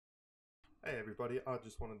Hey everybody, I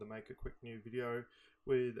just wanted to make a quick new video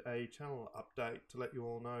with a channel update to let you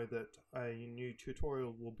all know that a new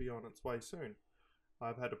tutorial will be on its way soon.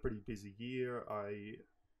 I've had a pretty busy year. I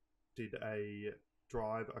did a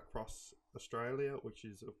drive across Australia, which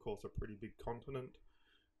is of course a pretty big continent,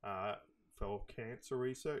 for cancer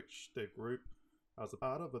research. The group I was a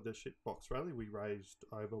part of the Shitbox Rally, we raised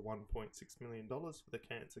over $1.6 million for the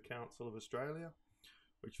Cancer Council of Australia,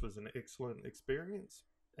 which was an excellent experience.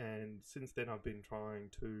 And since then, I've been trying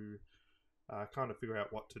to kind of figure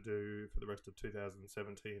out what to do for the rest of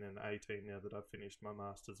 2017 and 18 now that I've finished my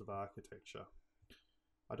Masters of Architecture.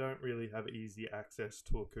 I don't really have easy access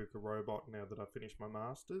to a KUKA robot now that I've finished my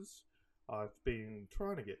Masters. I've been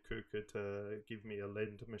trying to get KUKA to give me a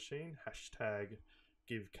lend machine, hashtag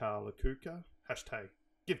give Carla KUKA, hashtag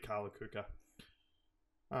give Carla KUKA.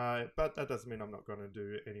 But that doesn't mean I'm not going to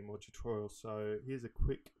do any more tutorials. So here's a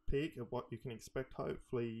quick peek of what you can expect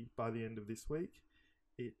hopefully by the end of this week.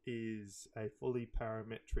 It is a fully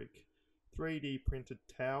parametric 3D printed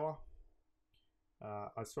tower.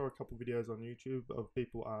 I saw a couple videos on YouTube of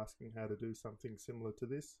people asking how to do something similar to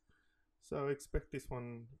this. So expect this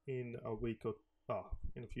one in a week or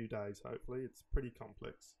in a few days hopefully. It's pretty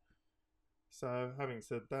complex. So having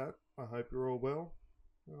said that, I hope you're all well.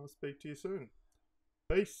 I'll speak to you soon.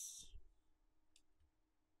 Peace.